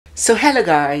So hello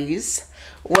guys,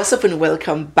 what's up and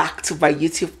welcome back to my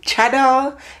YouTube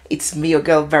channel. It's me, your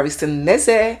girl Barrister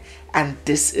Neze, and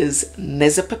this is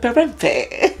Neze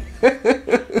Peperempe.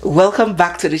 Welcome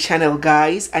back to the channel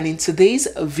guys, and in today's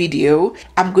video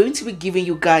I'm going to be giving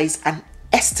you guys an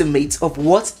estimate of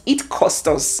what it cost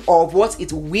us or what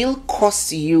it will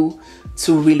cost you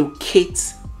to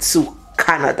relocate to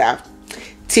Canada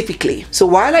typically. So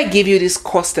while I give you this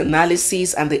cost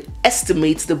analysis and the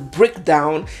estimates, the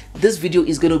breakdown, this video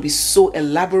is going to be so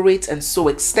elaborate and so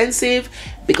extensive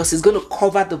because it's going to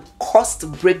cover the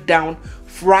cost breakdown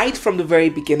right from the very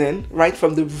beginning, right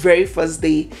from the very first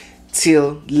day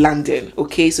till landing.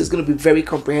 Okay, so it's going to be very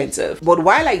comprehensive. But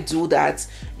while I do that,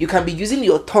 you can be using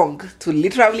your tongue to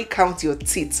literally count your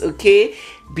teeth. Okay,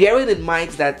 bearing in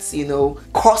mind that, you know,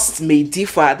 costs may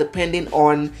differ depending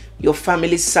on your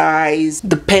family size,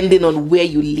 depending on where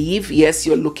you live. Yes,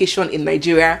 your location in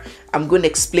Nigeria. I'm going to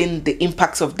explain the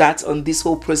impacts of that on this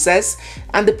whole process,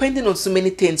 and depending on so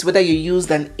many things, whether you used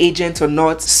an agent or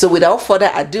not. So without further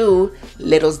ado,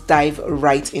 let us dive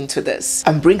right into this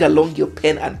and bring along your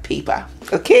pen and paper.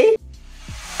 Okay,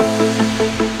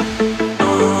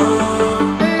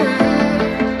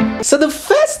 so the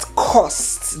first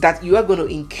cost that you are going to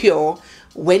incur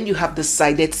when you have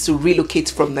decided to relocate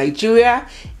from Nigeria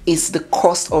is the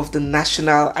cost of the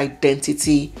National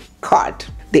Identity Card,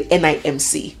 the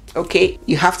NIMC. Okay,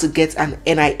 you have to get an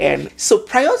NIN. So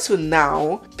prior to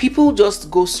now, people just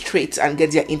go straight and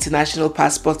get their international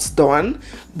passports done.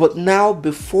 But now,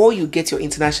 before you get your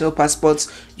international passports,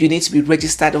 you need to be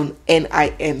registered on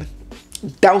NIN,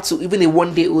 down to even a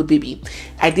one-day-old baby.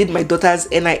 I did my daughter's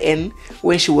NIN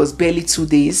when she was barely 2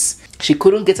 days. She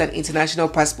couldn't get an international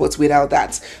passport without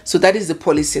that. So that is the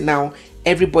policy now.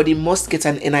 Everybody must get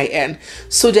an NIN.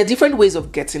 So there are different ways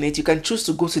of getting it. You can choose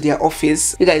to go to their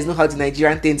office. You guys know how the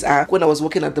Nigerian things are. When I was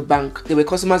working at the bank, there were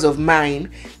customers of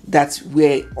mine that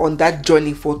were on that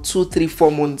journey for 2, 3,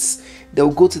 4 months.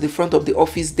 They'll go to the front of the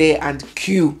office there and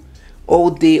queue all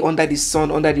day under the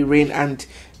sun, under the rain, and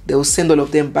they'll send all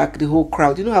of them back, the whole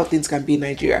crowd. You know how things can be in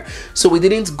Nigeria. So we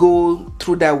didn't go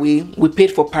through that way. We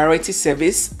paid for priority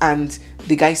service, and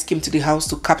the guys came to the house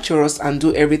to capture us and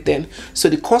do everything. So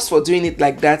the cost for doing it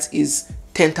like that is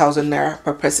 10,000 naira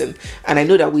per person. And I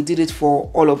know that we did it for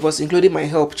all of us, including my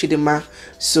help, Chidema.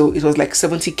 So it was like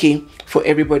 70k for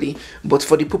everybody. But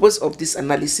for the purpose of this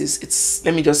analysis, it's,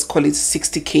 let me just call it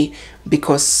 60k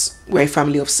because we're a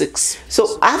family of 6.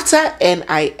 So after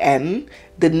NIN,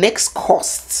 the next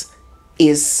cost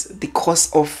is the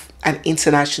cost of an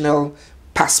international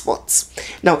passport.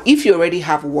 Now, if you already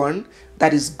have one,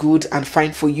 that is good and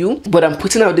fine for you, but I'm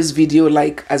putting out this video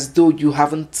like as though you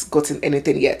haven't gotten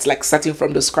anything yet, like starting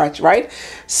from the scratch, right?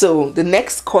 So the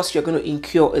next cost you're going to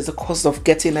incur is the cost of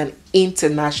getting an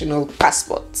international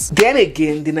passport. Then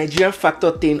again, the Nigerian factor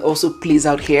thing also plays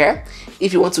out here.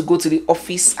 If you want to go to the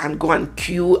office and go and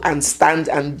queue and stand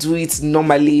and do it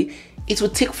normally, it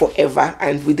would take forever,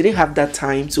 and we didn't have that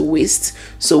time to waste.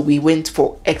 So we went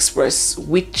for express,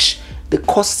 which the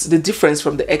cost, the difference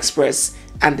from the express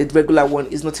and the regular one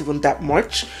is not even that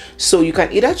much. So you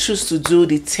can either choose to do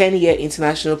the 10-year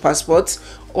international passport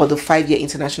or the 5-year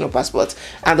international passport,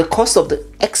 and the cost of the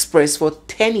express for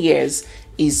 10 years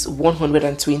is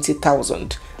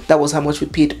 120,000. That was how much we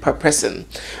paid per person.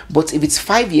 But if it's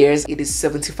 5 years, it is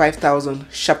 75,000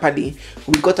 sharply.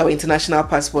 We got our international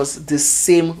passports the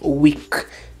same week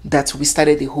that we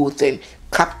started the whole thing.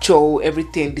 Capture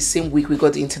everything the same week we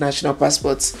got the international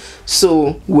passports.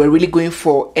 So we're really going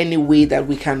for any way that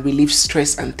we can relieve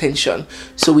stress and tension.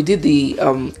 So we did the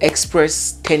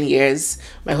express 10 years.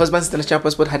 My husband's international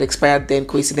passport had expired then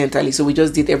coincidentally, so we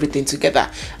just did everything together,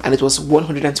 and it was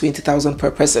 120,000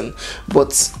 per person.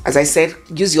 But as I said,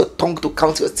 use your tongue to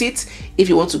count your teeth. If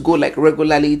you want to go like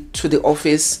regularly to the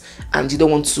office and you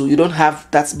don't have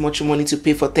that much money to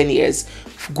pay for 10 years,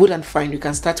 good and fine, you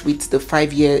can start with the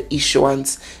 5-year issuance,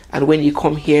 and when you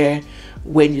come here,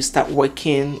 when you start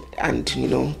working and, you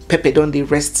know, pepper don the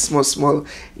rest small,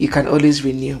 you can always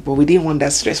renew. But we didn't want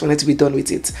that stress. We wanted to be done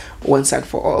with it once and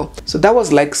for all. So that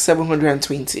was like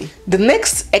 720. The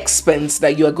next expense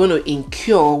that you are going to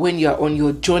incur when you are on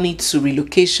your journey to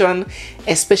relocation,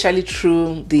 especially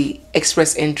through the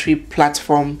express entry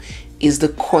platform, is the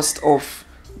cost of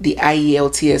the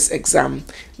IELTS exam.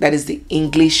 That is the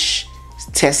English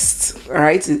test,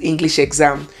 right? The English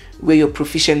exam, where your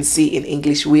proficiency in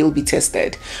English will be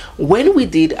tested. When we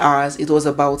did ours, it was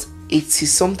about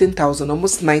 80-something thousand,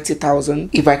 almost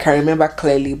 90,000 if I can remember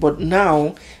clearly. But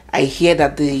now I hear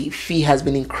that the fee has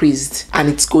been increased and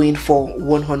it's going for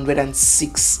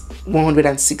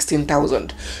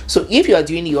 116,000. So if you are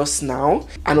doing yours now,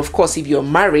 and of course if you're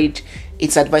married,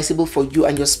 it's advisable for you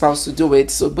and your spouse to do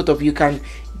it, so both of you can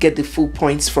get the full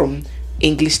points from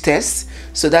English test.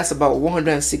 So that's about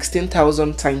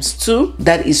 116,000 times 2.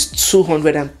 That is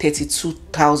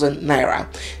 232,000 naira.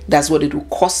 That's what it will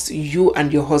cost you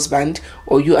and your husband,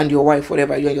 or you and your wife,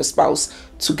 whatever, you and your spouse,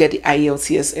 to get the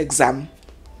IELTS exam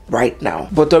right now.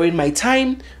 But during my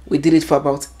time, we did it for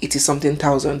about 80 something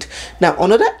thousand. Now,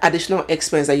 another additional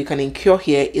expense that you can incur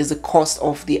here is the cost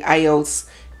of the IELTS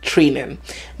training.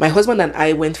 My husband and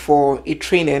I went for a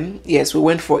training. Yes, we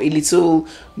went for a little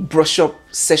brush up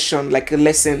session, like a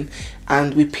lesson,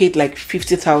 and we paid like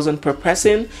 50,000 per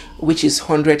person, which is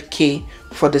 100k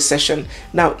for the session.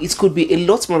 Now, it could be a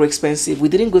lot more expensive. We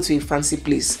didn't go to a fancy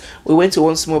place. We went to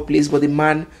one small place, but the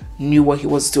man knew what he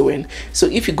was doing. So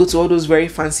if you go to all those very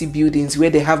fancy buildings where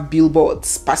they have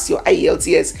billboards, pass your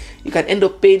IELTS, you can end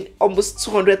up paying almost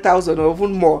 200,000 or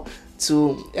even more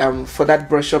to for that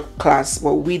brush up class.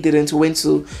 But we didn't. We went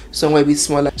to somewhere a bit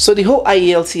smaller. So the whole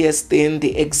IELTS thing,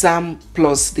 the exam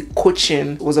plus the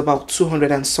coaching, was about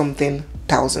 200 and something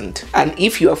thousand. And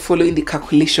if you are following the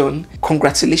calculation,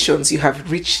 congratulations, you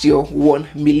have reached your 1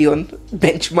 million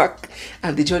benchmark,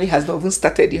 and the journey has not even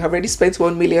started. You have already spent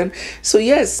 1 million. So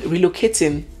yes,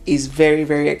 relocating is very,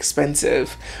 very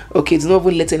expensive. Okay, do not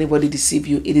even let anybody deceive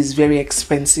you. It is very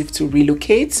expensive to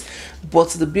relocate. But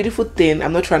the beautiful thing,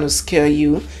 I'm not trying to scare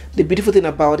you, the beautiful thing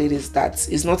about it is that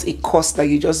it's not a cost that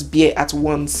you just bear at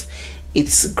once.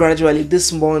 It's gradually.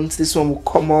 This month, this one will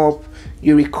come up,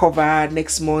 you recover,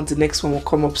 next month the next one will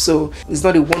come up. So it's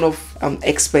not a one-off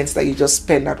expense that you just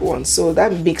spend at once. So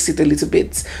that makes it a little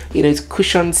bit, you know, it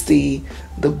cushions the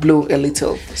blow a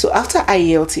little. So after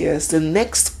IELTS, the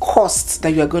next cost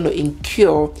that you are going to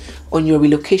incur on your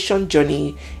relocation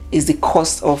journey is the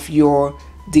cost of your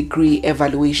degree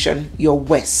evaluation, your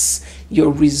WES,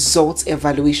 your results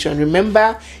evaluation.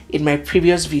 Remember, in my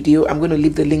previous video, I'm going to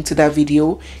leave the link to that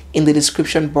video in the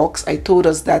description box. I told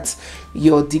us that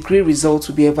your degree results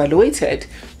will be evaluated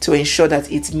to ensure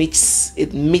that it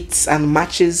meets and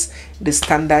matches the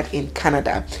standard in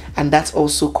Canada, and that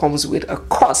also comes with a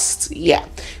cost. Yeah,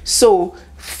 so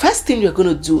first thing you're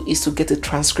going to do is to get a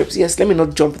transcript. Yes, let me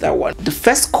not jump that one. The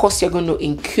first cost you're going to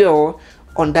incur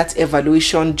on that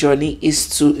evaluation journey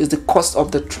is the cost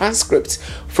of the transcript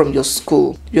from your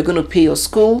school. You're going to pay your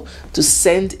school to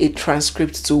send a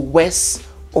transcript to WES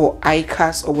or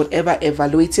ICAS or whatever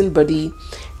evaluating body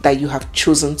that you have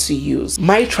chosen to use.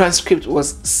 My transcript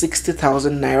was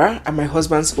 60,000 naira and my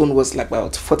husband's own was like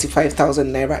about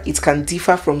 45,000 naira. It can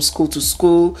differ from school to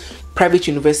school. Private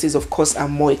universities, of course, are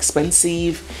more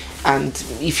expensive. And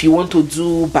if you want to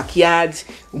do backyard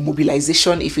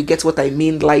mobilization, if you get what I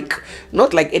mean, like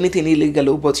not like anything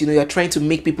illegal, but you know, you're trying to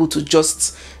make people to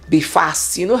just be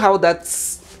fast. You know how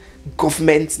that's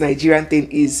government Nigerian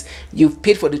thing is. You've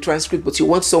paid for the transcript, but you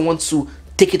want someone to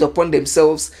take it upon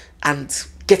themselves and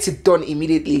get it done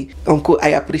immediately. Uncle, I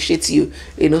appreciate you.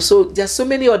 You know, so there's so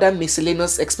many other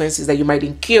miscellaneous expenses that you might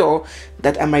incur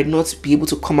that I might not be able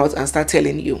to come out and start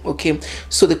telling you. Okay,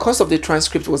 so the cost of the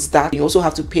transcript was that. You also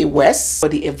have to pay WES for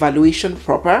the evaluation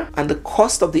proper, and the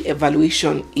cost of the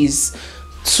evaluation is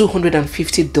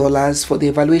 $250 for the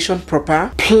evaluation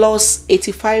proper plus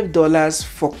 $85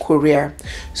 for courier.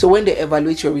 So when they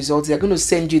evaluate your results, they're going to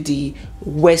send you the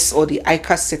WES or the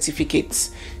ICAS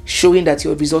certificates showing that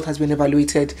your result has been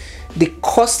evaluated. The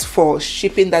cost for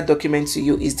shipping that document to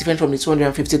you is different from the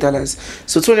 $250.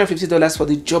 So $250 for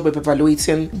the job of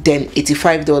evaluating, then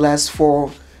 $85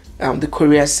 for the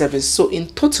courier service. So in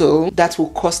total, that will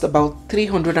cost about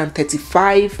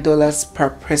 $335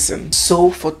 per person. So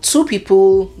for two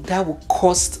people, that will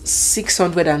cost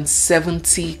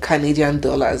 670 Canadian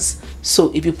dollars.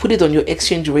 So if you put it on your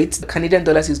exchange rate, the Canadian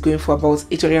dollars is going for about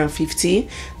 850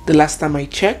 the last time I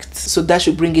checked. So that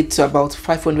should bring it to about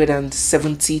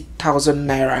 570,000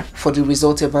 naira for the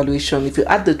result evaluation. If you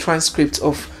add the transcript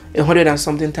of 100 and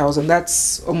something thousand,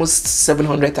 that's almost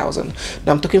 700,000.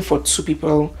 Now I'm talking for two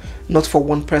people, not for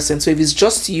one person. So if it's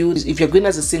just you, if you're going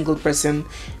as a single person,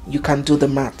 you can do the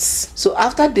maths. So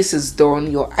after this is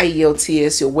done, your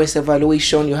IELTS, your WES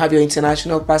evaluation, you have your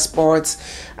international passport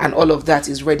and all of that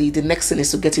is ready. The next thing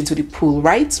is to get into the pool,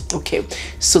 right? Okay,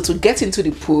 so to get into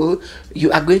the pool,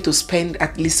 you are going to spend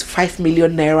at least 5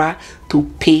 million naira to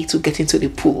pay to get into the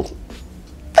pool.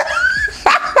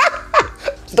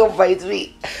 Don't bite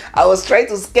me. I was trying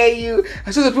to scare you.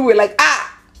 And so the people were like,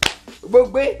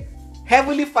 Bogbe,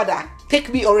 Heavenly Father,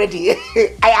 take me already.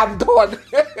 I am done.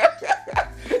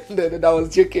 No, I was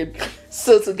joking.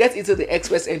 So to get into the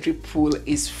express entry pool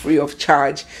is free of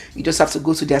charge. You just have to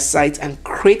go to their site and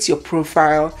create your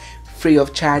profile, free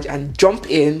of charge and jump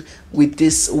in with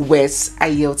this WES,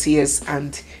 IELTS,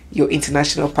 and your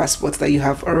international passport that you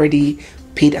have already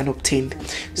paid and obtained.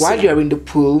 While you are in the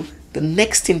pool, the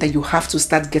next thing that you have to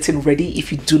start getting ready,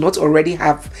 if you do not already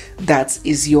have that,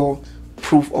 is your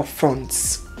proof of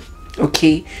funds.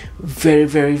 Okay, very,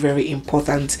 very, very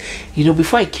important. You know,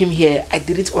 before I came here, I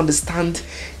didn't understand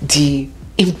the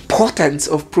importance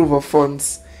of proof of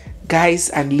funds. Guys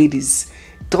and ladies,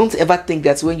 don't ever think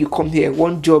that when you come here,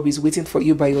 one job is waiting for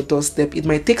you by your doorstep. It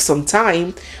might take some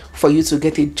time for you to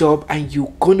get a job, and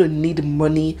you're gonna need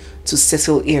money to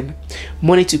settle in.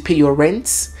 Money to pay your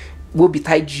rent will be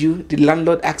tied you. The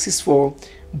landlord asks for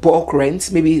bulk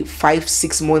rent, maybe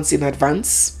 5-6 months in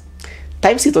advance.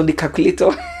 Times it on the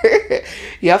calculator.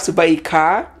 You have to buy a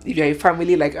car if you're a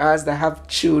family like ours that have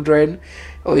children,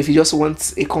 or if you just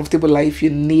want a comfortable life, you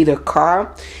need a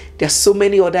car. There's so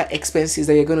many other expenses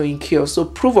that you're going to incur. So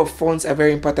proof of funds are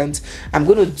very important. I'm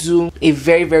going to do a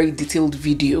very, very detailed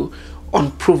video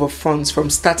on proof of funds from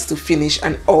start to finish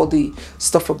and all the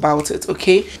stuff about it.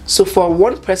 Okay, so for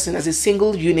one person as a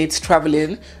single unit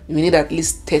traveling, you need at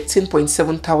least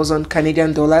 13.7 thousand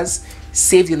Canadian dollars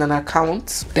saved in an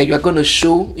account that you are going to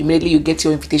show immediately you get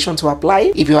your invitation to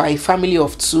apply. If you are a family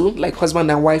of 2, like husband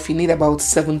and wife, you need about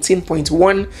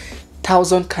 17.1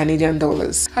 thousand Canadian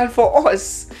dollars. And for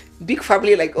us, big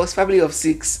family like us, family of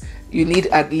 6, you need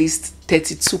at least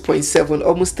 32.7,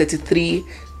 almost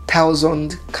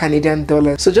 33,000 Canadian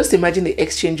dollars. So just imagine the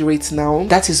exchange rate now.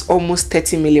 That is almost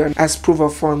 30 million, as proof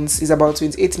of funds is about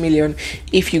 28 million.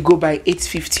 If you go by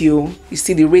 850, you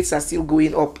see the rates are still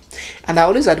going up. And I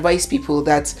always advise people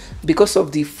that because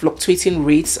of the fluctuating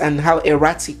rates and how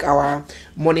erratic our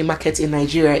money market in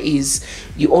Nigeria is,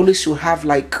 you always should have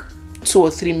like 2 or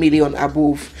 3 million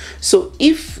above. So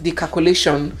if the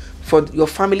calculation for your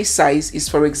family size is,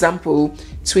 for example,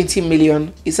 20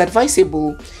 million, it's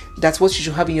advisable that what you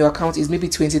should have in your account is maybe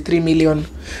 23 million,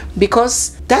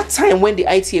 because that time when the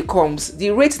ITA comes,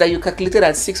 the rate that you calculated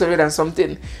at 600 and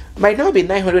something might now be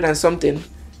 900 and something,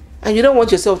 and you don't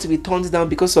want yourself to be turned down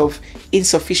because of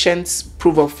insufficient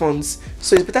proof of funds.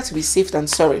 So it's better to be safe than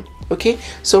sorry. Okay,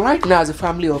 so right now as a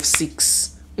family of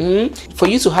 6, for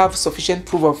you to have sufficient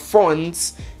proof of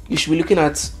funds, you should be looking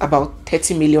at about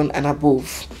 30 million and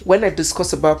above. When I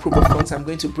discuss about proof of funds, I'm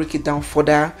going to break it down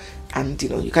further, and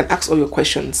you can ask all your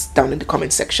questions down in the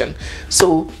comment section.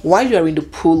 So while you are in the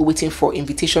pool waiting for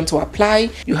invitation to apply,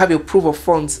 you have your proof of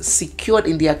funds secured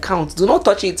in the account. Do not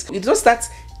touch it. You don't start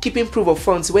keeping proof of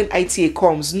funds when ITA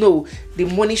comes. No, the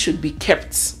money should be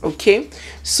kept. Okay,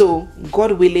 so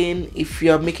God willing, if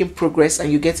you are making progress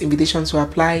and you get invitation to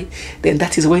apply, then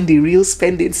that is when the real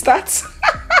spending starts.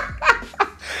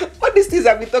 All these things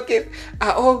I've been talking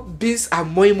are all beans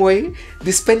and moi moi.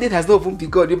 The spending has not even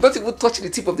begun. You've not even touched the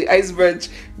tip of the iceberg.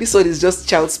 This one is just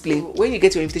child's play. When you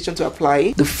get your invitation to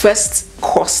apply, the first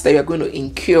cost that you're going to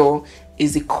incur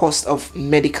is the cost of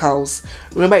medicals.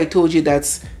 Remember I told you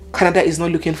that Canada is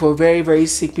not looking for very, very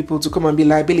sick people to come and be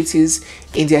liabilities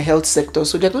in their health sector.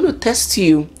 So they're going to test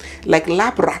you like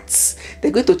lab rats.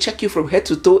 They're going to check you from head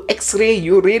to toe, x-ray,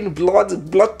 urine,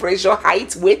 blood pressure,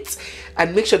 height, weight,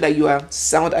 and make sure that you are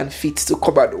sound and fit to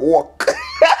come and walk.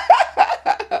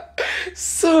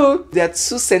 So there are 2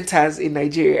 centers in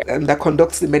Nigeria that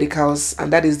conduct the medicals,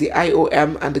 and that is the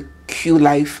IOM and the Q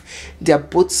Life. They are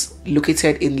both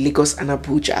located in Lagos and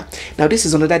Abuja. Now this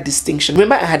is another distinction.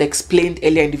 Remember I had explained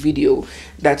earlier in the video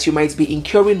that you might be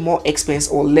incurring more expense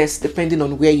or less depending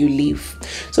on where you live.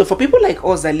 So for people like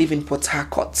us that live in Port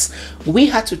Harcourt, we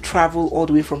had to travel all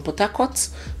the way from Port Harcourt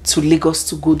to Lagos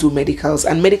to go do medicals,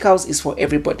 and medicals is for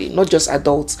everybody, not just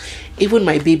adults. Even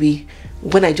my baby,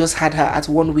 when I just had her at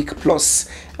 1 week plus,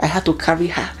 I had to carry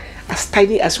her, as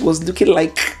tiny as she was looking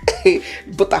like a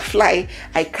butterfly.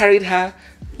 I carried her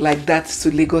like that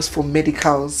to Lagos for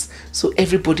medicals. So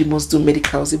everybody must do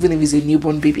medicals, even if it's a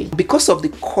newborn baby. Because of the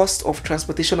cost of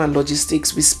transportation and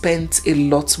logistics, we spent a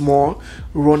lot more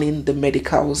running the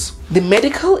medicals. The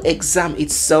medical exam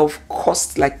itself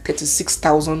cost like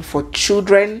 36,000 for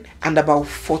children and about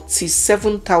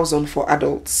 47,000 for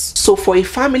adults. So for a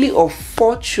family of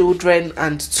 4 children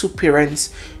and 2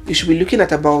 parents, you should be looking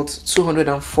at about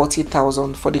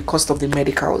 240,000 for the cost of the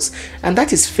medicals, and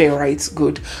that is fair, right?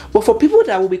 Good. But for people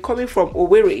that will be coming from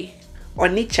Owerri,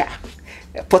 Onitsha,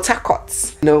 Port Harcourt,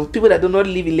 people that do not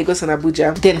live in Lagos and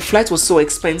Abuja, then flight was so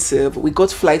expensive. We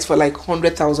got flights for like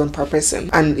 100,000 per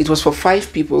person, and it was for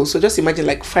 5 people. So just imagine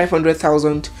like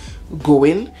 500,000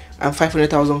 going and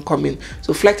 500,000 coming.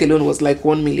 So flight alone was like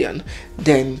 1 million.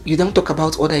 Then you don't talk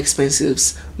about other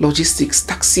expenses, logistics,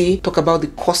 taxi, talk about the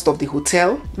cost of the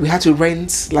hotel. We had to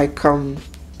rent like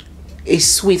a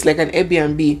suite, like an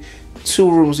Airbnb,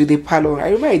 2 rooms with a parlor. I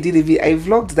remember I did I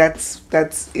vlogged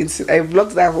I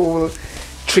vlogged that whole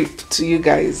trip to you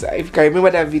guys. I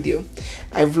remember that video.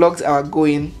 I vlogged our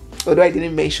going, although I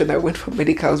didn't mention I went for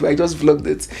medicals, but I just vlogged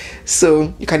it.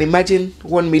 So you can imagine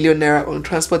 1 million naira on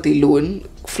transport alone,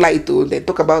 flight though. They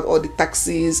talk about all the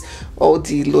taxis, all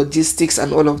the logistics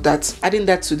and all of that. Adding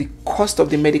that to the cost of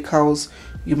the medicals,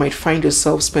 you might find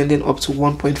yourself spending up to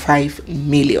 1.5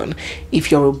 million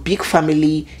if you're a big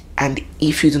family and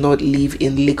if you do not live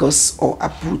in Lagos or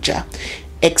Abuja,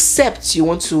 except you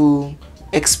want to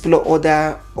explore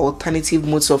other alternative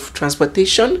modes of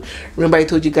transportation. Remember I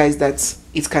told you guys that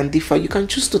it can differ. You can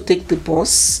choose to take the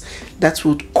bus. That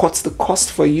would cut the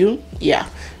cost for you. Yeah,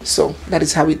 so that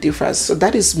is how it differs. So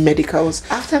that is medicals.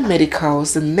 After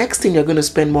medicals, the next thing you're going to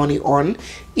spend money on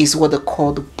is what they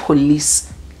call the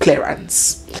police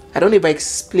clearance. I don't know if I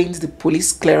explained the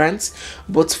police clearance,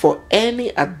 but for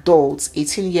any adults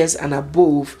 18 years and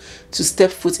above to step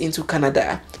foot into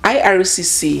Canada,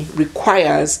 IRCC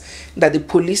requires that the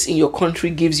police in your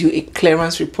country gives you a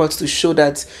clearance report to show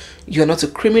that you're not a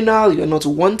criminal, you're not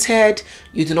wanted,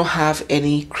 you do not have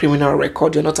any criminal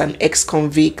record, you're not an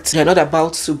ex-convict, you're not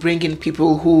about to bring in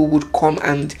people who would come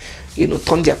and, you know,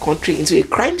 turn their country into a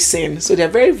crime scene. So they're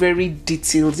very, very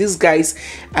detailed. These guys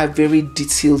are very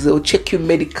detailed. They'll check you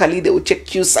medically, they will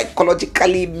check you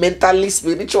psychologically, mentally,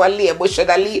 spiritually,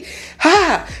 emotionally.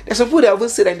 There's some people that even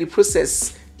say that in the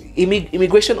process,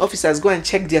 immigration officers go and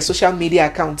check their social media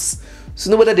accounts to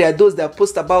know whether there are those that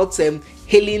post about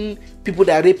hailing people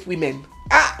that rape women.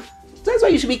 That's why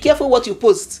you should be careful what you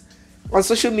post on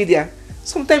social media.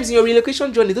 Sometimes in your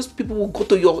relocation journey, those people will go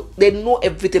to they know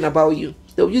everything about you.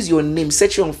 They'll use your name,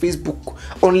 search you on Facebook,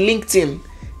 on LinkedIn.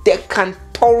 They can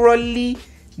thoroughly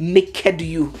naked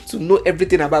you to know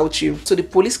everything about you. So the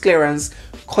police clearance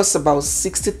costs about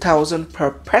 60,000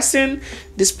 per person.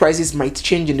 These prices might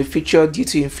change in the future due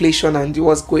to inflation and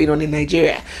what's going on in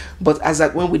Nigeria, but as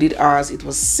at when we did ours, it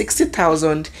was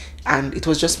 60,000, and it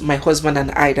was just my husband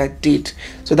and I that did.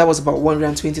 So that was about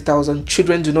 120,000.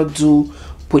 Children do not do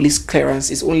police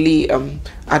clearance. It's only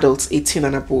adults 18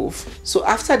 and above. So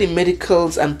after the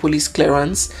medicals and police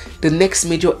clearance, the next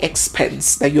major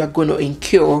expense that you are going to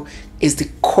incur is the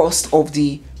cost of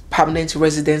the permanent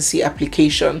residency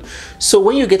application. So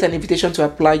when you get an invitation to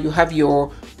apply, you have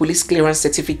your police clearance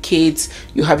certificate,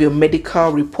 you have your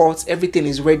medical reports, everything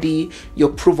is ready, your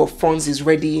proof of funds is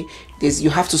ready. You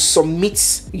have to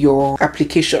submit your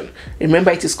application.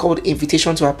 Remember, it is called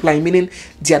invitation to apply, meaning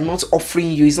they are not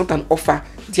offering you, it's not an offer,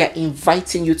 they are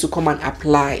inviting you to come and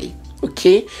apply.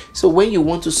 Okay, so when you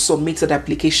want to submit that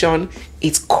application,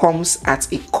 it comes at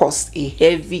a cost, a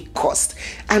heavy cost.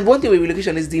 And one thing with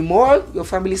relocation is the more your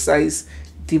family size,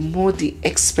 the more the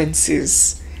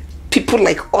expenses. People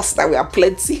like us that we are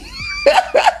plenty,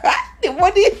 the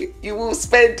money you will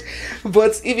spend.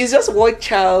 But if it's just one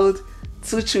child,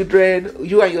 2 children,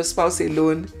 you and your spouse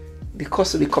alone, the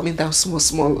cost will be coming down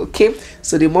small. Okay,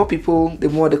 so the more people, the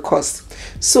more the cost.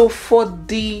 So for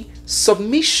the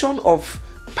submission of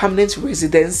permanent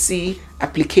residency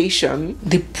application,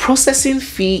 the processing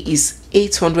fee is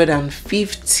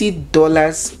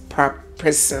 $850 per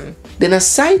person. Then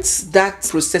aside that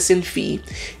processing fee,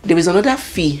 there is another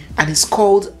fee, and it's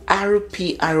called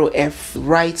RPROF,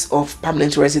 Right of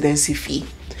Permanent Residency Fee.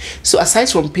 So aside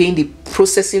from paying the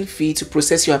processing fee to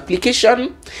process your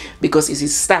application, because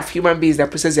it's staff, human beings that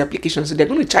process the application, so they're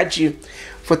going to charge you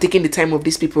for taking the time of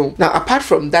these people. Now, apart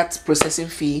from that processing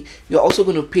fee, you're also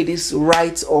going to pay this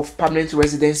right of permanent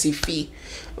residency fee.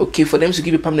 Okay, for them to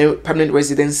give you permanent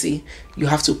residency, you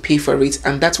have to pay for it,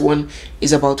 and that one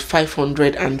is about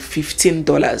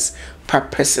 $515 per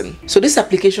person. So this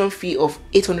application fee of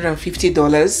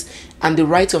 $850 and the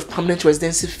right of permanent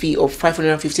residency fee of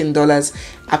 $515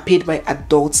 are paid by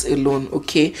adults alone.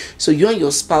 Okay, so you and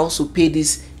your spouse will pay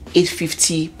this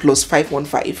 $850 plus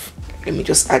 $515. Let me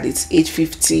just add it.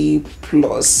 $850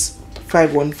 plus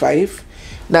 $515.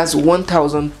 That's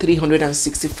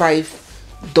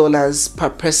 $1,365 per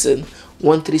person.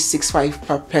 1,365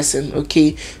 per person.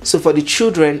 Okay, so for the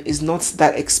children is not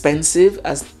that expensive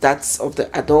as that of the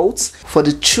adults. For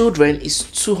the children is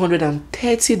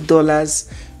 $230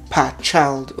 per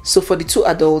child. So for the 2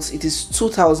 adults, it is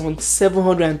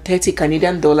 2,730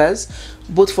 Canadian dollars,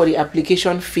 both for the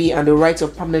application fee and the right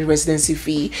of permanent residency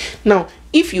fee. Now,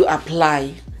 if you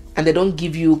apply and they don't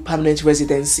give you permanent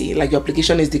residency, like your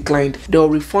application is declined, they'll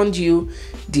refund you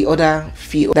the other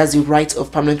fee. That's the right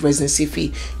of permanent residency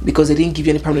fee, because they didn't give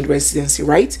you any permanent residency,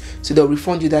 right? So they'll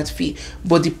refund you that fee,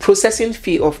 but the processing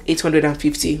fee of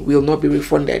 $850 will not be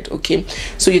refunded. Okay,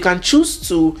 so you can choose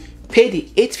to pay the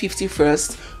 $850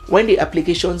 first. When the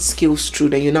application scales through,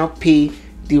 then you now pay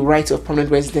the right of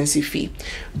permanent residency fee,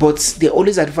 but they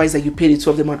always advise that you pay the two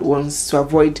of them at once to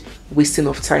avoid wasting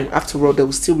of time. After all, they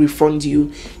will still refund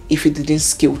you if you didn't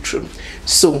scale through.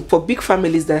 So for big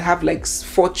families that have like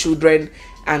 4 children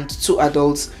and 2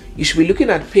 adults, you should be looking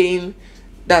at paying,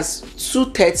 that's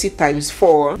 230 times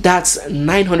 4, that's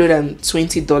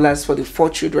 $920 for the 4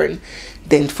 children.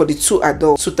 Then for the 2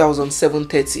 adults,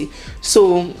 $2,730.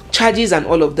 So charges and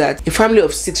all of that, a family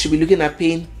of 6 should be looking at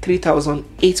paying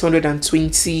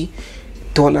 $3,820,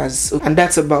 and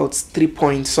that's about 3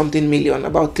 point something million,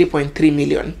 about 3.3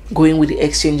 million, going with the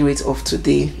exchange rate of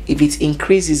today. If it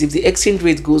increases, if the exchange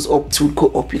rate goes up, to go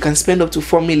up, you can spend up to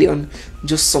 4 million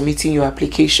just submitting your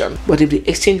application. But if the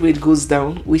exchange rate goes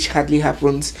down, which hardly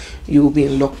happens, you will be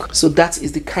in luck. So that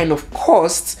is the kind of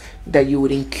cost that you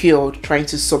would incur trying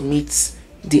to submit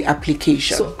the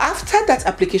application. So after that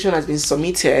application has been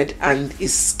submitted and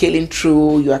is scaling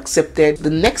through, you accepted,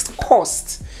 the next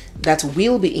cost that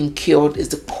will be incurred is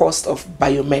the cost of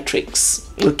biometrics.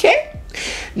 Okay,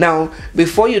 now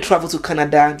before you travel to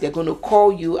Canada, they're going to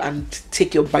call you and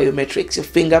take your biometrics, your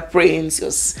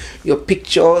fingerprints, your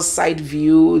pictures, side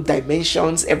view,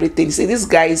 dimensions, everything. See, these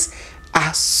guys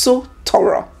are so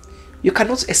thorough. You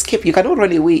cannot escape, you cannot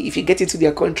run away if you get into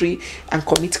their country and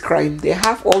commit crime. They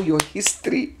have all your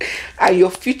history and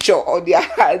your future on their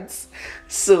hands.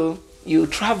 So you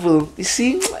travel, you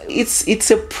see, it's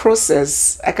a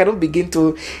process. I cannot begin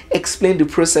to explain the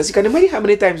process. You can imagine how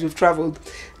many times we've traveled.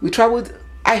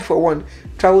 I for one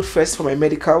traveled first for my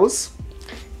medicals,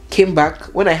 came back.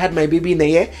 When I had my baby in a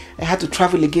year, I had to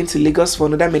travel again to Lagos for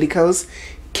another medicals,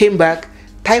 came back.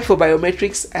 Time for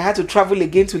biometrics, I had to travel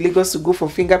again to Lagos to go for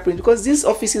fingerprint, because these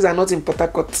offices are not in Port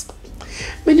Harcourt.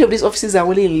 Many of these offices are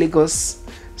only in Lagos.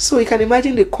 So you can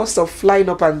imagine the cost of flying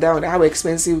up and down, how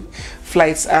expensive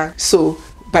flights are. So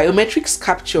biometrics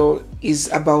capture is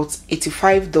about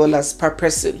 $85 per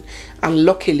person, and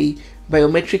luckily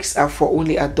biometrics are for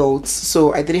only adults,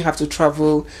 so I didn't have to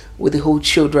travel with the whole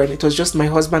children. It was just my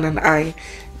husband and I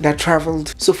that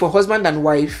traveled. So for husband and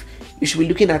wife, you should be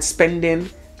looking at spending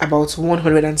about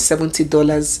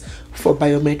 $170 for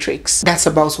biometrics. That's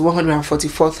about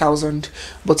 $144,000.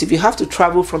 But if you have to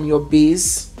travel from your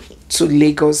base to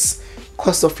Lagos,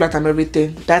 cost of flight and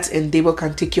everything, that endeavor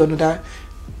can take you another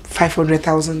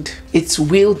 $500,000. It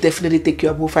will definitely take you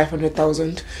above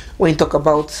 $500,000 when you talk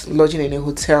about lodging in a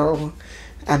hotel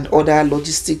and other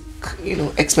logistic,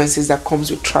 expenses that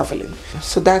comes with traveling.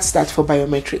 So that's that for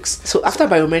biometrics. So after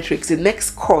biometrics, the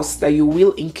next cost that you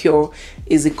will incur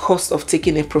is the cost of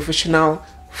taking a professional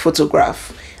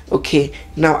photograph. Okay,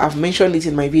 now I've mentioned it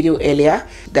in my video earlier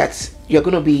that you're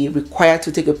going to be required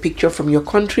to take a picture from your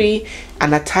country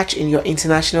and attach in your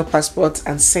international passport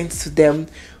and send to them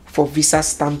for visa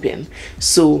stamping.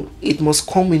 So it must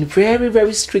come in very,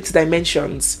 very strict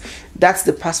dimensions. That's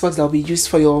the passport that will be used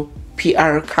for your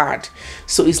PR card.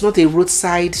 So it's not a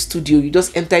roadside studio. You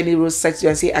just enter any roadside studio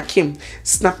and say, Akim,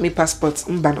 snap me passport.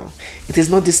 Mbano. It is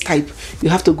not this type. You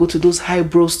have to go to those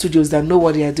highbrow studios that know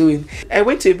what they are doing. I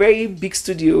went to a very big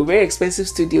studio, very expensive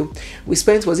studio. We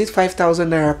spent, was it 5,000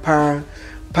 naira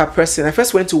per person? I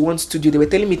first went to one studio. They were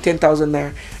telling me 10,000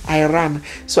 naira. I ran.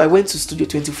 So I went to studio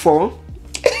 24.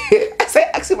 I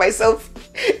started asking myself,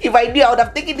 if I knew, I would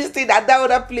have taken this thing at that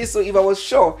other place. So if I was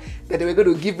sure that they were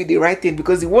going to give me the right thing,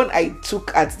 because the one I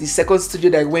took at the second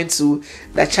studio that I went to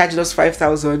that charged us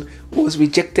 5,000 was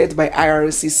rejected by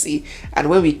IRCC. And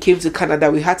when we came to Canada,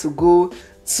 we had to go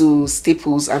to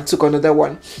Staples and took another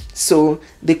one. So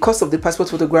the cost of the passport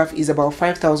photograph is about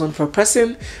 5,000 per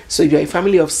person. So if you're a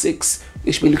family of 6,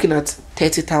 you should be looking at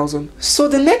 30,000. So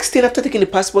the next thing after taking the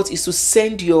passport is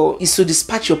to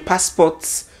dispatch your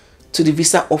passports to the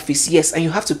visa office. Yes, and you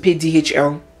have to pay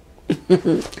DHL.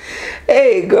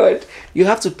 Hey God, you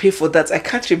have to pay for that. I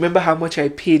can't remember how much I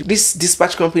paid. These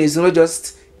dispatch companies do not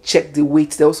just check the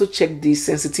weight, they also check the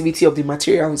sensitivity of the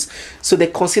materials. So they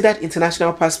considered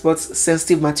international passports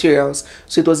sensitive materials,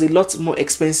 so it was a lot more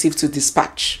expensive to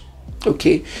dispatch.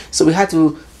 Okay, so we had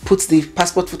to put the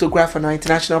passport photograph on our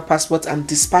international passport and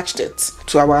dispatched it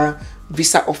to our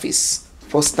visa office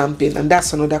for stamping, and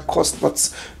that's another cost,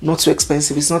 but not too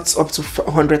expensive. It's not up to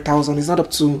 100,000, it's not up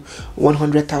to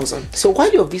 100,000. So while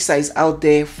your visa is out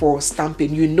there for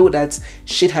stamping, you know that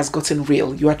shit has gotten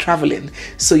real. You are traveling,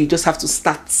 so you just have to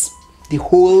start the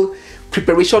whole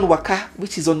preparation waka,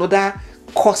 which is another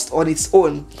cost on its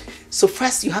own. So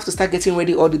first you have to start getting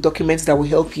ready all the documents that will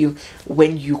help you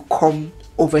when you come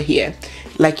over here,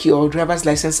 like your driver's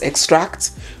license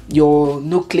extract, your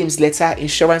no claims letter,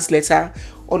 insurance letter,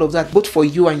 all of that, both for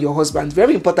you and your husband.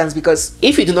 Very important, because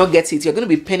if you do not get it, you're going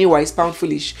to be penny wise, pound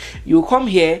foolish. You come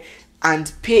here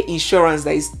and pay insurance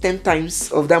that is 10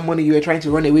 times of that money you were trying to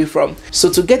run away from.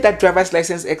 So to get that driver's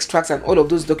license extracts and all of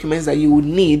those documents that you would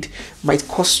need might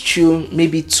cost you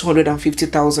maybe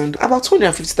 250,000, about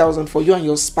 250,000 for you and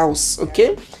your spouse.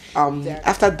 Okay.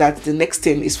 After that, the next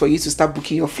thing is for you to start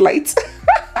booking your flights.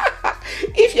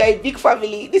 If you're a big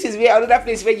family, this is where another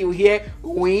place where you hear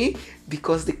we,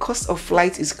 because the cost of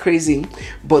flight is crazy.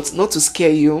 But not to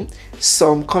scare you,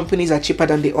 some companies are cheaper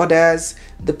than the others,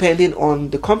 depending on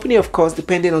the company, of course,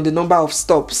 depending on the number of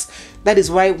stops. That is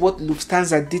why what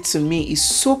Lufthansa did to me is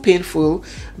so painful,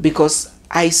 because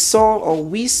I saw, or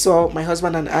we saw, my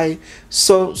husband and I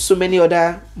saw so many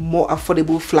other more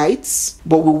affordable flights,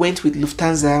 but we went with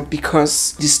Lufthansa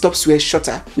because the stops were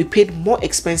shorter. We paid more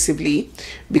expensively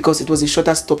because it was a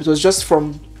shorter stop. It was just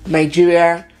from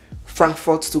Nigeria,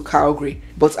 Frankfurt to Calgary.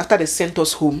 But after they sent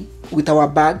us home with our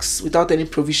bags, without any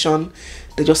provision,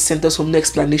 they just sent us home, no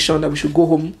explanation that we should go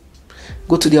home,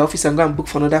 go to the office and go and book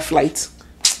for another flight.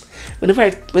 Whenever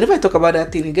I talk about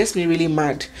that thing, it gets me really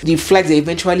mad. The flight they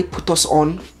eventually put us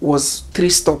on was 3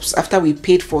 stops after we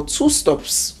paid for 2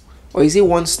 stops, or is it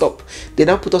 1 stop? They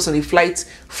now put us on a flight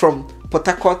from Port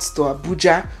Harcourt to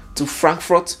Abuja to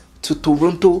Frankfurt to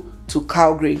Toronto to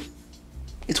Calgary.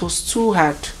 It was too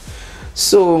hard.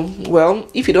 So, well,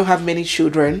 if you don't have many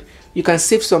children, you can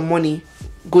save some money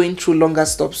going through longer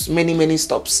stops, many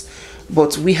stops.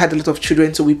 But we had a lot of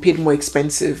children, so we paid more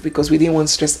expensive because we didn't want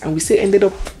stress, and we still ended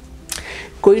up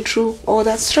going through all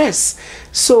that stress.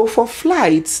 So for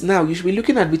flights now, you should be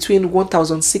looking at between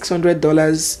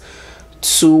 $1,600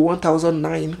 to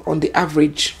 $1,900 on the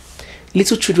average.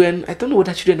 Little children, I don't know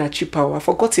whether children are cheaper, I've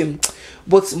forgotten,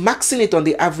 but maxing it on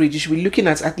the average, you should be looking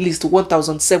at least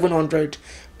 $1,700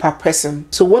 per person.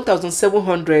 So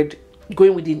 $1,700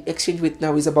 going with the exchange rate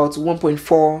now is about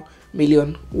 1.4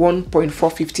 million,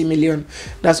 1.450 million.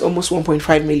 That's almost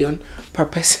 1.5 million per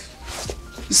person.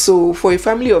 So for a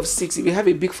family of 6, if you have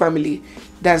a big family,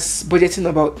 that's budgeting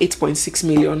about 8.6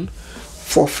 million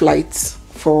for flights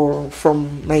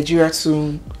from Nigeria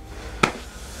to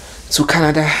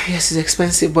Canada. Yes, it's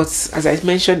expensive, but as I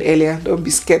mentioned earlier, don't be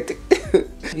scared.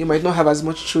 You might not have as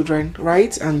much children,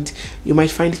 right? And you might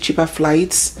find cheaper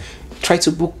flights. Try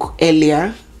to book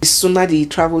earlier. The sooner the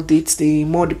travel dates, the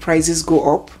more the prices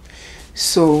go up.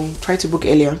 So try to book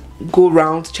earlier. Go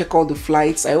around, check all the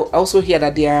flights. I also hear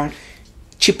that there are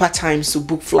cheaper times to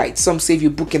book flights. Some say if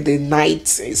you book in the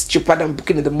night, it's cheaper than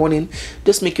booking in the morning.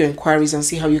 Just make your inquiries and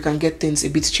see how you can get things a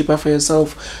bit cheaper for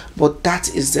yourself. But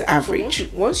that is the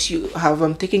average. Once you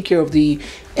have taken care of the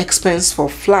expense for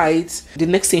flights, the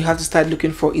next thing you have to start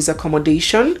looking for is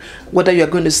accommodation. Whether you're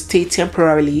going to stay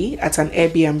temporarily at an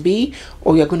Airbnb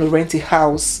or you're going to rent a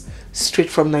house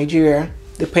straight from Nigeria,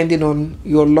 depending on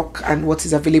your luck and what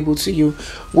is available to you.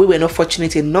 We were not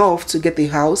fortunate enough to get a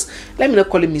house. Let me not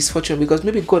call it misfortune, because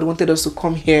maybe God wanted us to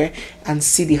come here and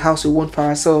see the house we want for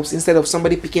ourselves, instead of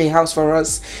somebody picking a house for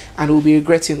us and we'll be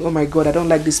regretting, oh my God, I don't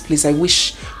like this place, I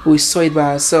wish we saw it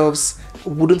by ourselves,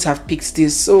 we wouldn't have picked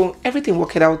this. So everything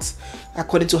worked out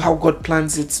according to how God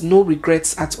plans it. No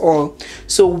regrets at all.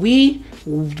 So we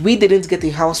didn't get a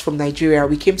house from Nigeria.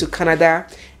 We came to Canada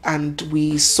and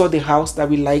we saw the house that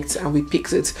we liked and we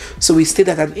picked it. So we stayed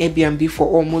at an Airbnb for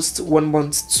almost 1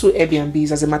 month, 2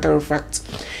 Airbnbs as a matter of fact.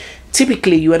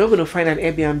 Typically, you are not going to find an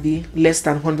Airbnb less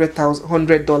than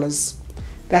 $100.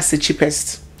 That's the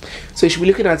cheapest. So you should be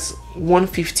looking at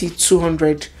 $150,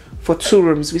 $200 for 2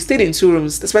 rooms. We stayed in 2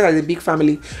 rooms. Despite as a big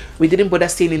family, we didn't bother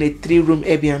staying in a 3-room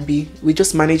Airbnb. We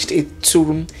just managed a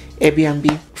 2-room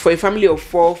Airbnb. For a family of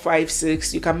 4, 5,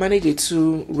 6, you can manage a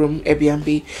 2-room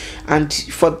Airbnb. And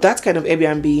for that kind of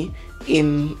Airbnb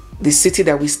in the city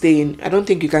that we stay in, I don't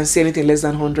think you can see anything less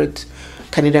than 100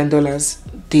 Canadian dollars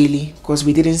daily, because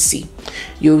we didn't see.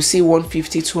 You'll see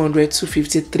 150, 200,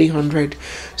 250, 300.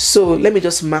 So let me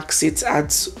just max it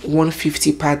at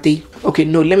 150 per day. Okay,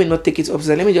 no, let me not take it up.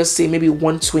 Let me just say maybe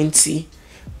 120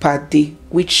 per day,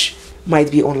 which might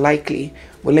be unlikely,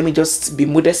 but let me just be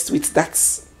modest with that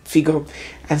figure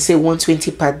and say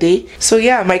 120 per day. So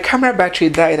yeah, my camera battery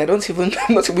died. I'm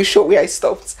not even sure where I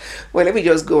stopped. Well, let me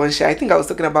just go and share. I think I was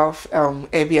talking about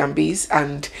Airbnbs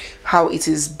and how it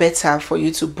is better for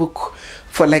you to book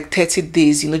for like 30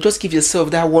 days. You know, just give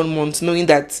yourself that 1 month, knowing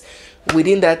that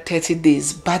within that 30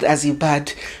 days, bad as you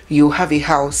bad, you have a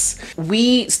house.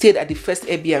 We stayed at the first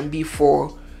Airbnb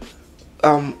for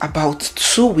about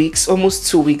 2 weeks, almost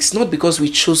 2 weeks, not because we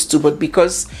chose to, but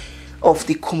because of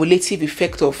the cumulative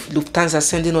effect of Lufthansa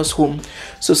sending us home.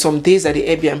 So some days that the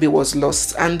Airbnb was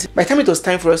lost, and by the time it was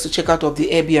time for us to check out of the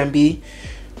Airbnb,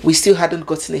 we still hadn't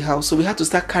gotten a house. So we had to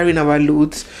start carrying our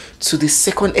loads to the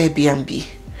second Airbnb.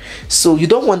 So you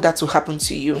don't want that to happen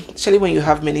to you, especially when you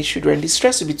have many children. The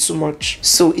stress will be too much.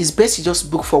 So it's best you just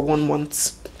book for 1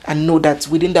 month and know that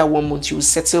within that 1 month you will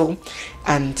settle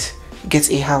and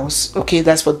get a house. Okay,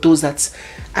 that's for those that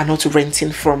are not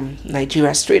renting from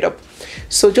Nigeria straight up.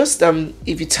 So just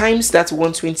if you times that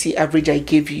 120 average I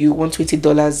gave you,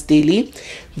 $120 daily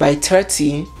by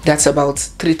 30, that's about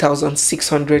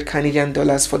 3,600 Canadian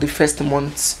dollars for the first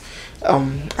month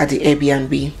at the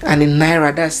Airbnb, and in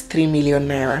naira that's 3 million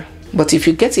naira. But if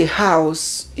you get a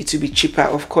house, it will be cheaper.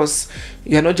 Of course,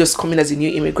 you're not just coming as a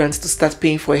new immigrant to start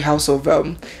paying for a house of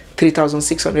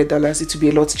 $3,600. It will be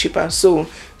a lot cheaper. So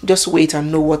just wait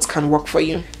and know what can work for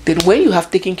you. Then when you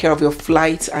have taken care of your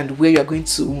flight and where you're going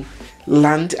to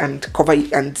land and cover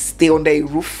and stay under a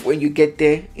roof when you get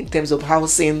there in terms of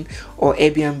housing or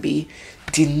Airbnb,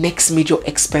 the next major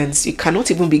expense, you cannot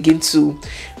even begin to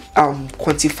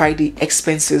quantify the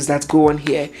expenses that go on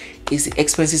here, is the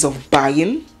expenses of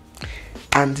buying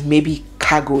and maybe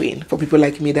cargoing for people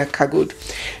like me that cargoed.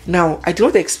 Now, I do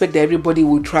not expect that everybody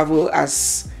will travel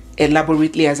as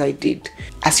elaborately as I did.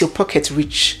 As your pocket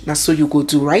rich, now so you go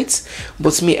do, right?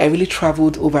 But me, I really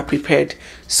traveled over prepared.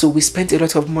 So we spent a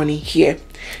lot of money here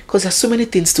because there's so many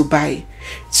things to buy,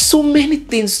 so many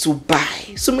things to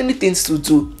buy, so many things to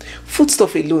do.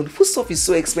 Foodstuff alone, foodstuff is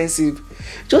so expensive.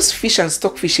 Just fish and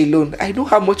stockfish alone, I know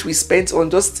how much we spent on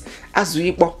just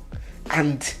azuibo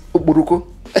and oboroko.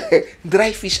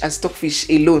 Dry fish and stockfish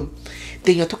alone.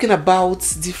 Then you're talking about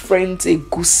different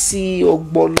egusi,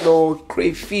 ogbolo,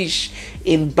 crayfish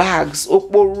in bags,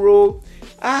 okporo.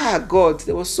 Ah God,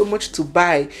 there was so much to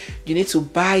buy. You need to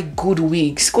buy good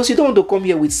wigs because you don't want to come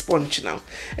here with sponge now.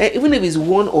 Even if it's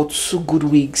 1 or 2 good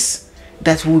wigs,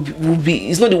 that will be.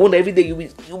 It's not the one that every day you'll be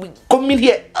coming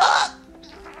here.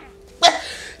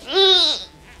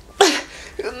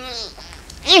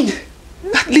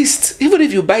 At least, even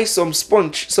if you buy some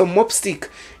sponge, some mop stick,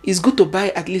 it's good to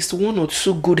buy at least 1 or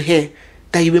 2 good hair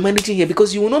that you'll be managing here,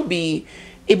 because you will not be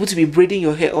able to be braiding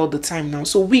your hair all the time now.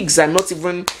 So wigs are not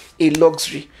even a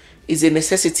luxury. It's a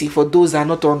necessity for those that are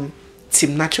not on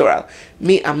Team Natural.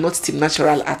 Me, I'm not Team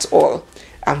Natural at all.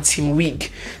 I'm Team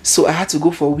Wig. So I had to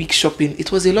go for wig shopping.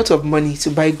 It was a lot of money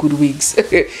to buy good wigs.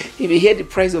 If you hear the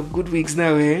price of good wigs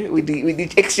now, with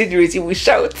the exchange rate, you will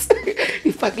shout.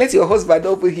 In fact, let your husband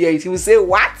over hear it. He will say,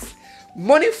 what?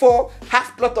 Money for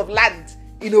half plot of land?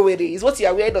 You know where it is. What you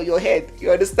are wearing on your head.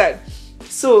 You understand?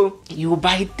 So you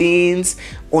buy things,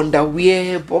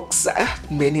 underwear, boxer,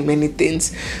 many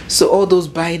things. So all those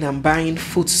buying,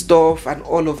 food stuff and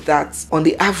all of that, on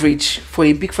the average for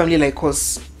a big family like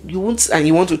us, you want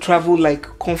to travel like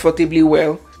comfortably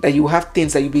well, that you have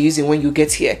things that you'll be using when you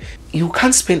get here, you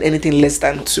can't spend anything less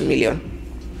than 2 million.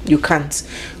 You can't.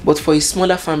 But for a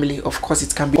smaller family, of course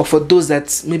it can be. Or for those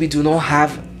that maybe do not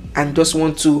have and just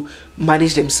want to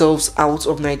manage themselves out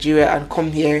of Nigeria and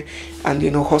come here and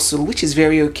hustle, which is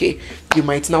very okay. You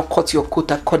might now cut your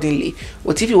coat accordingly.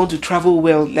 But if you want to travel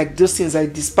well, like those things I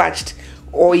dispatched,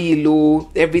 oil,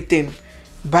 everything,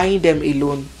 buying them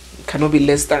alone cannot be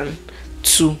less than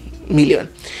 2 million.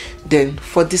 Then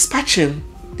for dispatching,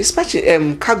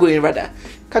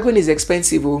 cargoing is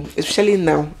expensive, especially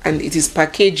now, and it is per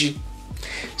kg.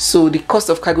 So the cost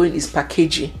of cargoing is per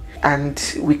kg. And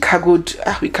we cargoed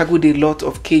a lot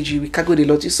of kg. We cargoed a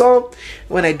lot. You saw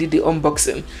when I did the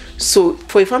unboxing. So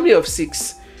for a family of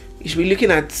 6, you should be looking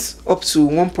at up to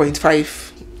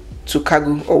 1.5 to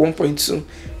cargo, or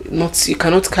 1.2. You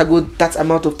cannot cargo that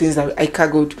amount of things that I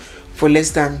cargoed for less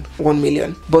than 1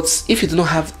 million. But if you do not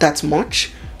have that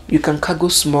much, you can cargo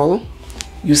small.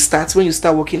 When you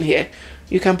start working here,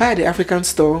 you can buy at the African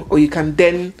store, or you can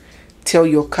then tell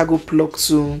your cargo plug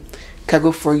to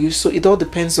cargo for you. So it all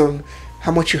depends on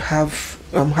how much you have,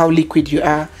 how liquid you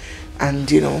are,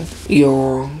 and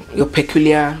your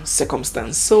peculiar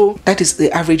circumstance. So that is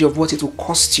the average of what it will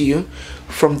cost you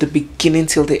from the beginning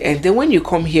till the end. Then when you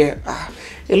come here,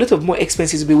 a lot of more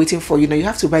expenses will be waiting for you. Now you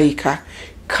have to buy a car.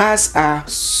 Cars are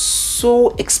so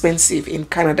expensive in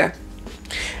Canada.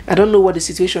 I don't know what the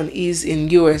situation is in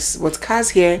US, but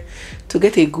cars here, to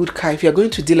get a good car, if you're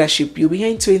going to dealership, you'll be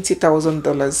hearing $20,000,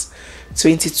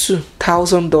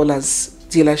 $22,000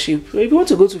 dealership. If you want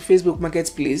to go to Facebook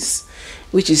Marketplace,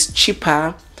 which is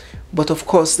cheaper, but of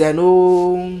course there are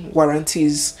no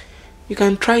warranties, you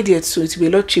can try there too. It will be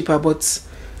a lot cheaper, but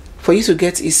for you to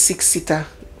get a 6-seater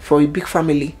for a big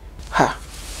family,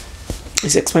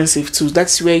 it's expensive too.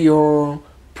 That's where your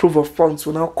proof of funds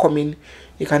will now come in.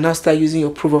 You can now start using your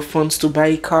proof of funds to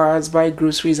buy cars, buy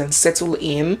groceries, and settle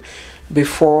in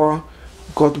before,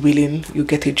 God willing, you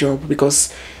get a job.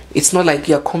 Because it's not like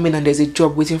you're coming and there's a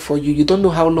job waiting for you. You don't know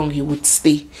how long you would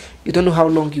stay. You don't know how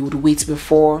long you would wait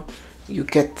before you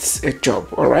get a job.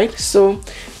 All right, so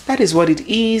that is what it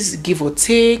is, give or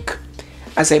take.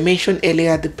 As I mentioned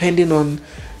earlier, depending on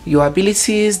your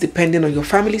abilities, depending on your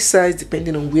family size,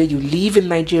 depending on where you live in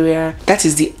Nigeria, that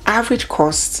is the average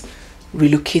cost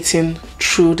relocating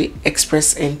through the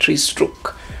express entry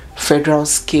stroke federal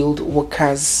skilled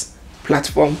workers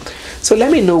platform. So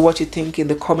let me know what you think in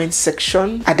the comment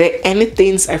section. Are there any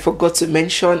things I forgot to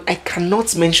mention? I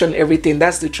cannot mention everything,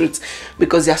 that's the truth,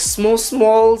 because there are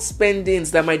small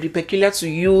spendings that might be peculiar to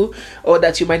you or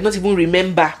that you might not even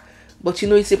remember. But you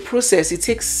know, it's a process, it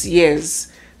takes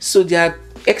years. So there are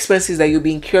expenses that you'll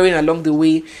be incurring along the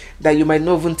way that you might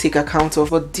not even take account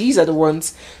of, but these are the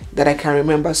ones that I can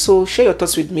remember. So share your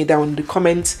thoughts with me down in the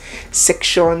comment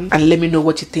section and let me know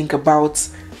what you think about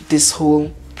this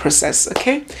whole process.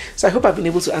 Okay, so I hope I've been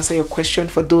able to answer your question.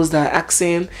 For those that are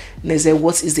asking, Neze,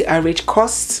 what is the average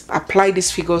cost? Apply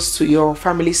these figures to your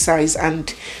family size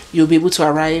and you'll be able to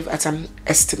arrive at an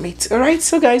estimate. All right,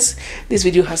 so guys, this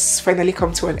video has finally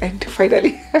come to an end.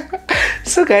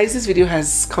 So guys, this video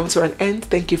has come to an end.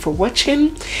 Thank you for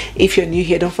watching. If you're new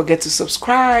here, don't forget to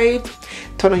subscribe,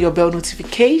 turn on your bell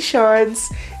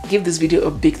notifications, give this video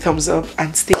a big thumbs up,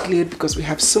 and stay glued because we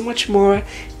have so much more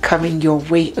coming your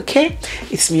way. Okay,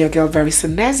 it's me, your girl Verisa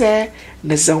Neze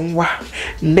Nezonwa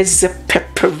Neze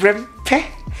Peperempe,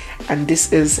 and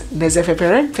this is Neze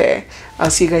Peperempe. I'll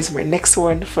see you guys in my next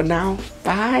one. For now,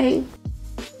 bye.